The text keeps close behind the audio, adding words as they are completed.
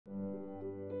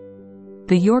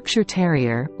The Yorkshire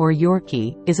Terrier, or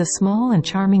Yorkie, is a small and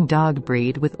charming dog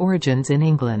breed with origins in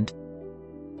England.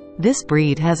 This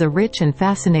breed has a rich and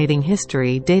fascinating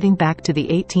history dating back to the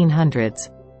 1800s.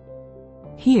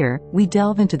 Here, we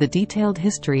delve into the detailed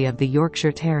history of the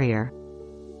Yorkshire Terrier.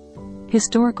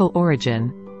 Historical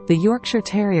origin. The Yorkshire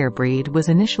Terrier breed was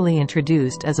initially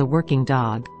introduced as a working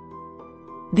dog.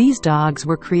 These dogs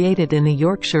were created in the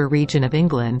Yorkshire region of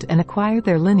England and acquired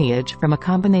their lineage from a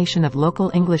combination of local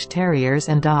English terriers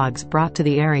and dogs brought to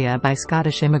the area by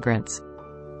Scottish immigrants.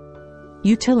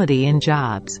 Utility in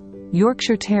jobs.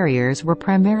 Yorkshire Terriers were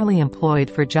primarily employed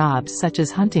for jobs such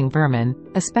as hunting vermin,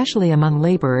 especially among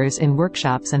labourers in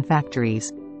workshops and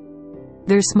factories.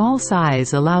 Their small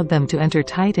size allowed them to enter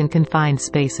tight and confined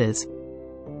spaces.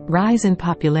 Rise in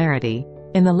popularity.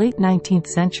 In the late 19th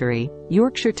century,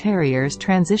 Yorkshire Terriers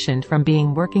transitioned from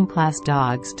being working-class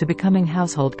dogs to becoming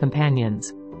household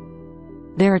companions.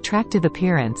 Their attractive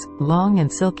appearance, long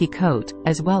and silky coat,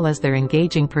 as well as their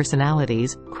engaging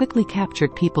personalities, quickly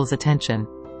captured people's attention.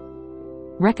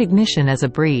 Recognition as a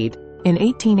breed. In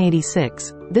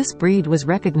 1886, this breed was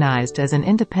recognized as an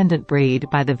independent breed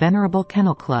by the Venerable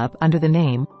Kennel Club under the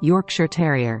name Yorkshire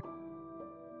Terrier.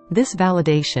 This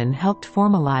validation helped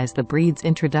formalize the breed's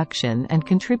introduction and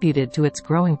contributed to its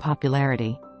growing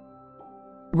popularity.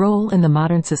 Role in the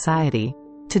modern society.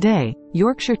 Today,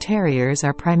 Yorkshire Terriers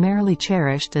are primarily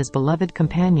cherished as beloved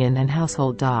companion and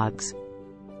household dogs.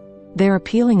 Their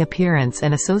appealing appearance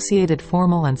and associated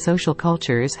formal and social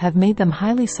cultures have made them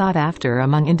highly sought after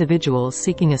among individuals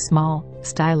seeking a small,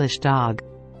 stylish dog.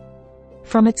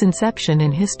 From its inception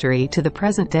in history to the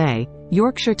present day,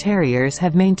 Yorkshire Terriers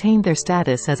have maintained their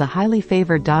status as a highly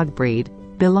favored dog breed,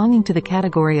 belonging to the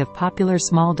category of popular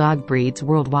small dog breeds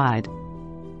worldwide.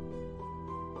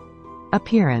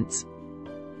 Appearance.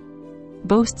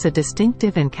 Boasts a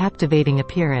distinctive and captivating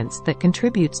appearance that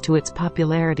contributes to its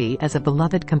popularity as a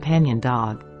beloved companion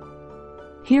dog.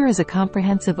 Here is a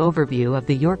comprehensive overview of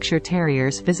the Yorkshire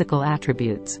Terrier's physical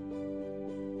attributes.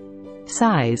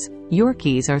 Size.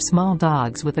 Yorkies are small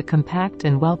dogs with a compact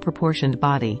and well-proportioned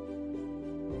body.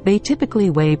 They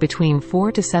typically weigh between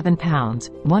 4 to 7 pounds,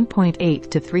 1.8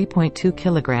 to 3.2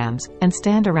 kilograms, and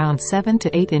stand around 7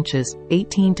 to 8 inches,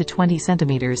 18 to 20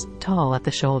 centimeters, tall at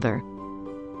the shoulder.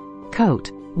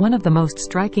 Coat. One of the most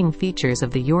striking features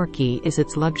of the Yorkie is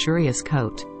its luxurious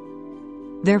coat.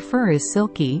 Their fur is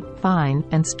silky, fine,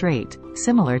 and straight,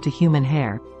 similar to human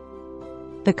hair.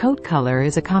 The coat color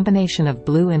is a combination of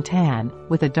blue and tan,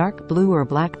 with a dark blue or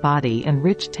black body and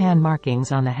rich tan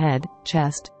markings on the head,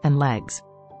 chest, and legs.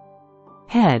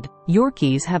 Head.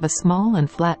 Yorkies have a small and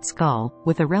flat skull,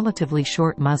 with a relatively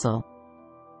short muzzle.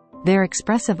 Their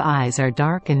expressive eyes are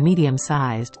dark and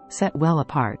medium-sized, set well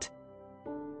apart.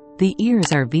 The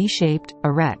ears are V-shaped,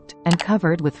 erect, and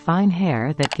covered with fine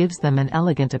hair that gives them an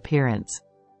elegant appearance.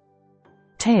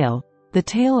 Tail. The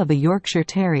tail of a Yorkshire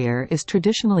Terrier is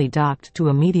traditionally docked to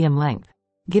a medium length,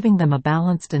 giving them a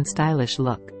balanced and stylish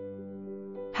look.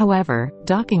 However,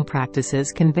 docking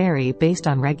practices can vary based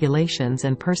on regulations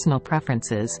and personal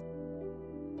preferences.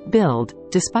 Build.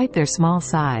 Despite their small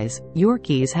size,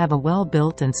 Yorkies have a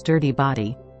well-built and sturdy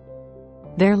body.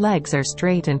 Their legs are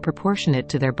straight and proportionate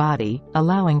to their body,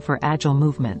 allowing for agile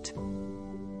movement.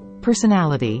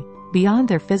 Personality. Beyond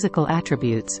their physical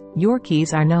attributes,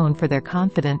 Yorkies are known for their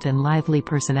confident and lively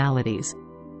personalities.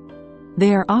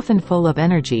 They are often full of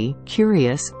energy,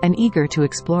 curious, and eager to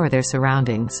explore their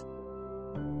surroundings.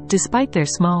 Despite their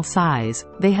small size,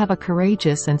 they have a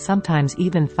courageous and sometimes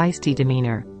even feisty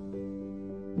demeanor.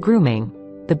 Grooming.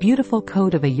 The beautiful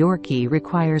coat of a Yorkie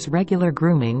requires regular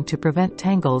grooming to prevent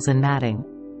tangles and matting.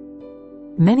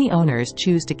 Many owners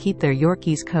choose to keep their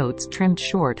Yorkies' coats trimmed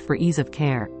short for ease of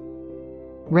care.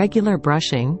 Regular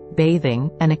brushing, bathing,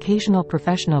 and occasional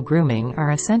professional grooming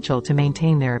are essential to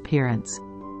maintain their appearance.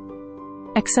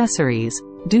 Accessories.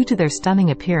 Due to their stunning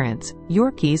appearance,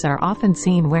 Yorkies are often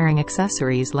seen wearing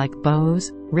accessories like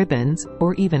bows, ribbons,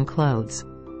 or even clothes.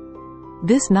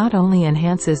 This not only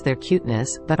enhances their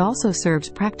cuteness but also serves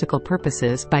practical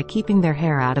purposes by keeping their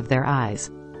hair out of their eyes.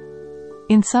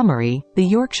 In summary, the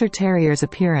Yorkshire Terrier's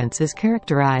appearance is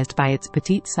characterized by its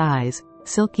petite size,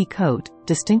 silky coat,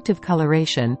 distinctive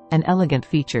coloration, and elegant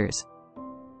features.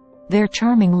 Their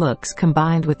charming looks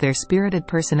combined with their spirited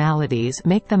personalities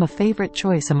make them a favorite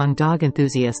choice among dog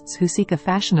enthusiasts who seek a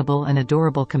fashionable and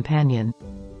adorable companion.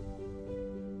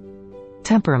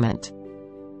 Temperament.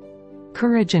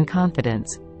 Courage and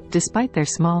confidence. Despite their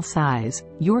small size,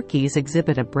 Yorkies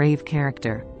exhibit a brave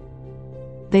character.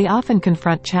 They often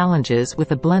confront challenges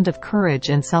with a blend of courage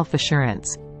and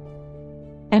self-assurance.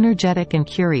 Energetic and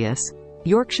curious.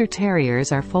 Yorkshire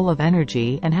Terriers are full of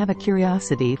energy and have a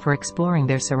curiosity for exploring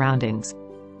their surroundings.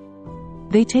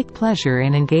 They take pleasure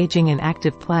in engaging in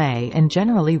active play and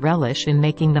generally relish in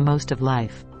making the most of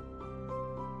life.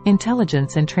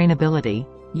 Intelligence and trainability.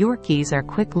 Yorkies are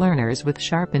quick learners with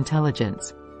sharp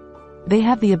intelligence. They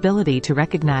have the ability to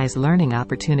recognize learning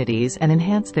opportunities and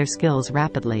enhance their skills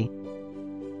rapidly.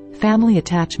 Family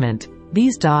attachment.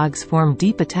 These dogs form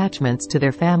deep attachments to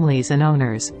their families and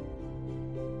owners.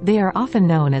 They are often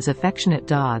known as affectionate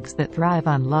dogs that thrive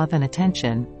on love and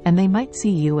attention, and they might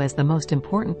see you as the most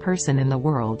important person in the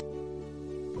world.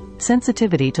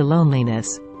 Sensitivity to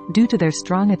loneliness. Due to their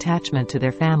strong attachment to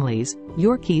their families,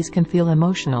 Yorkies can feel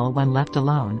emotional when left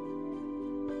alone.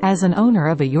 As an owner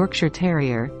of a Yorkshire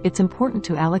Terrier, it's important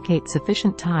to allocate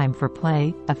sufficient time for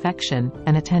play, affection,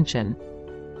 and attention.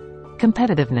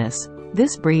 Competitiveness.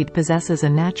 This breed possesses a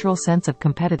natural sense of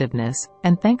competitiveness,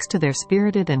 and thanks to their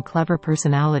spirited and clever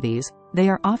personalities, they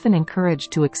are often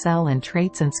encouraged to excel in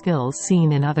traits and skills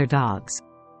seen in other dogs.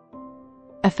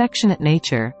 Affectionate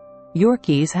nature.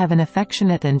 Yorkies have an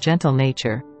affectionate and gentle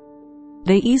nature.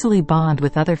 They easily bond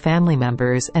with other family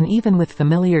members and even with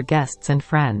familiar guests and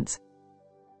friends.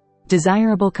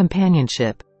 Desirable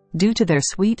companionship. Due to their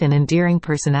sweet and endearing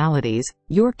personalities,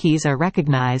 Yorkies are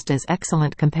recognized as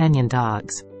excellent companion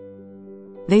dogs.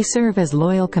 They serve as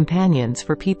loyal companions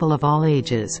for people of all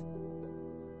ages.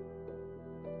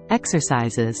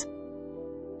 Exercises.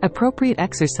 Appropriate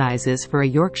exercises for a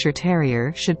Yorkshire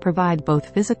Terrier should provide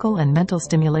both physical and mental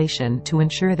stimulation to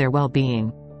ensure their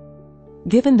well-being.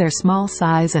 Given their small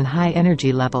size and high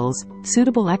energy levels,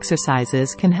 suitable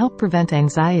exercises can help prevent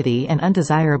anxiety and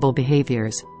undesirable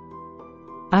behaviors.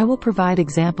 I will provide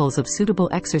examples of suitable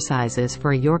exercises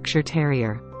for a Yorkshire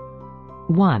Terrier.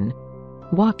 1.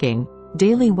 Walking.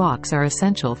 Daily walks are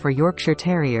essential for Yorkshire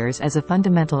Terriers as a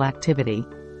fundamental activity.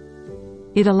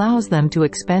 It allows them to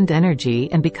expend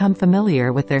energy and become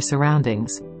familiar with their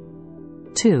surroundings.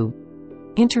 2.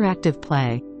 Interactive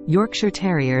play. Yorkshire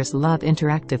Terriers love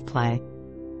interactive play.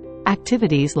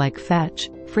 Activities like fetch,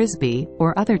 frisbee,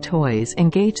 or other toys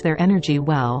engage their energy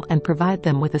well and provide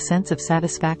them with a sense of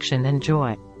satisfaction and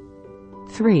joy.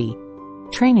 3.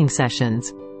 Training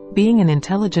sessions. Being an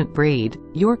intelligent breed,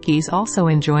 Yorkies also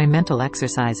enjoy mental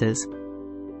exercises.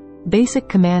 Basic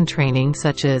command training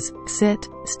such as sit,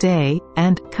 stay,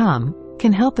 and come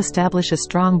can help establish a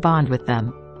strong bond with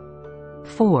them.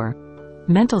 4.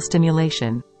 Mental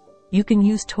stimulation. You can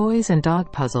use toys and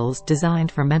dog puzzles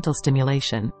designed for mental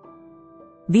stimulation.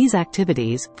 These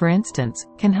activities, for instance,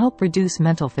 can help reduce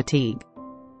mental fatigue.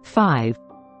 5.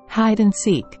 Hide and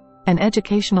seek. An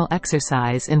educational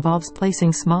exercise involves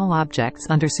placing small objects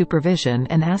under supervision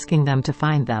and asking them to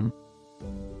find them.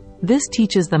 This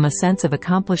teaches them a sense of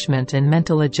accomplishment and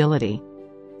mental agility.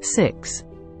 6.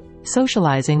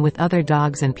 Socializing with other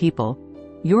dogs and people.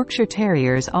 Yorkshire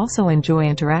Terriers also enjoy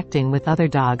interacting with other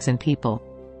dogs and people.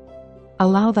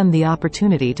 Allow them the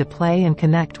opportunity to play and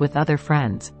connect with other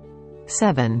friends.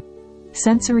 7.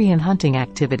 Sensory and hunting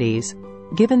activities.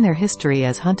 Given their history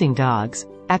as hunting dogs,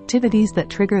 activities that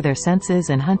trigger their senses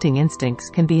and hunting instincts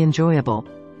can be enjoyable.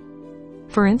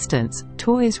 For instance,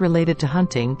 toys related to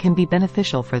hunting can be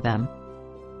beneficial for them.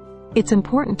 It's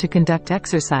important to conduct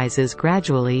exercises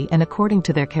gradually and according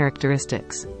to their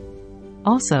characteristics.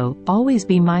 Also, always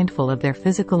be mindful of their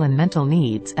physical and mental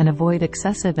needs and avoid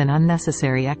excessive and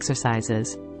unnecessary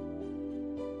exercises.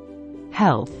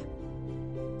 Health.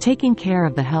 Taking care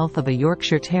of the health of a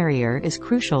Yorkshire Terrier is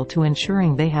crucial to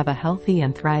ensuring they have a healthy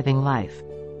and thriving life.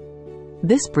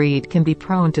 This breed can be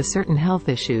prone to certain health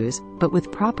issues, but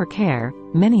with proper care,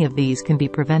 many of these can be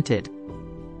prevented.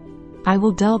 I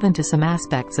will delve into some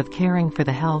aspects of caring for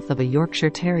the health of a Yorkshire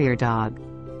Terrier dog.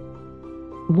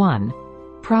 1.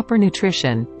 Proper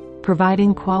nutrition.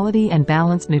 Providing quality and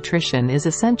balanced nutrition is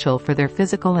essential for their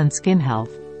physical and skin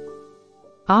health.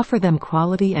 Offer them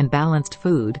quality and balanced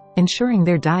food, ensuring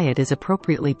their diet is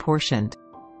appropriately portioned.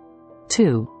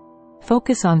 2.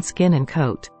 Focus on skin and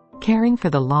coat. Caring for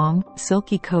the long,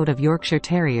 silky coat of Yorkshire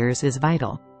Terriers is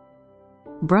vital.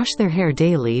 Brush their hair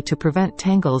daily to prevent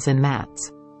tangles and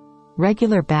mats.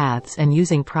 Regular baths and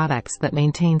using products that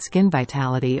maintain skin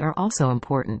vitality are also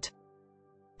important.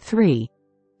 3.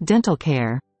 Dental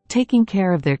care. Taking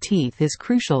care of their teeth is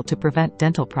crucial to prevent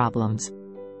dental problems.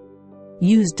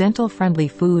 Use dental-friendly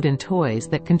food and toys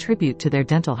that contribute to their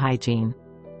dental hygiene.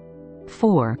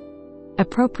 4.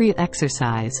 Appropriate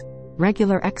exercise.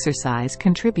 Regular exercise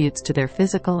contributes to their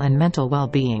physical and mental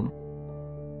well-being.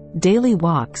 Daily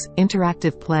walks,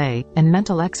 interactive play, and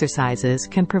mental exercises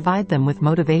can provide them with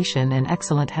motivation and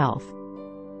excellent health.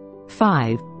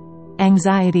 5.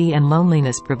 Anxiety and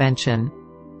loneliness prevention.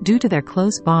 Due to their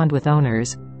close bond with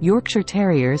owners, Yorkshire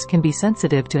Terriers can be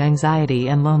sensitive to anxiety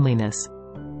and loneliness.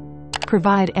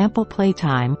 Provide ample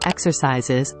playtime,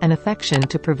 exercises, and affection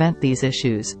to prevent these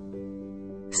issues.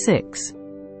 6.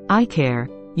 Eye care.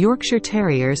 Yorkshire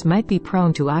Terriers might be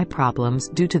prone to eye problems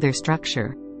due to their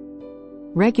structure.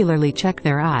 Regularly check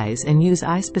their eyes and use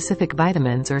eye-specific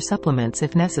vitamins or supplements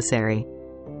if necessary.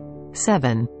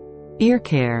 7. Ear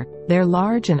care. Their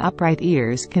large and upright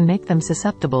ears can make them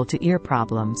susceptible to ear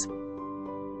problems.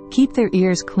 Keep their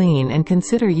ears clean and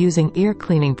consider using ear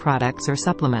cleaning products or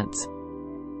supplements.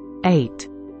 8.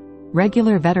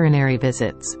 Regular veterinary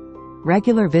visits.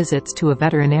 Regular visits to a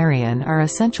veterinarian are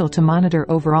essential to monitor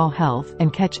overall health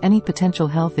and catch any potential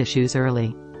health issues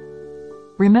early.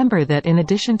 Remember that in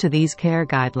addition to these care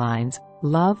guidelines,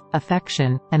 love,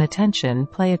 affection, and attention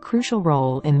play a crucial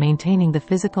role in maintaining the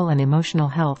physical and emotional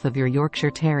health of your Yorkshire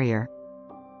Terrier.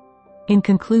 In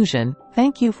conclusion,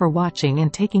 thank you for watching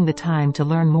and taking the time to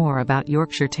learn more about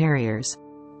Yorkshire Terriers.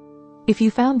 If you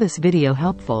found this video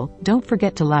helpful, don't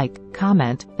forget to like,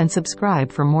 comment, and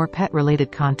subscribe for more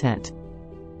pet-related content.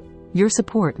 Your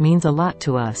support means a lot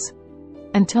to us.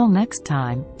 Until next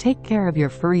time, take care of your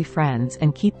furry friends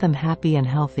and keep them happy and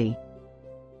healthy.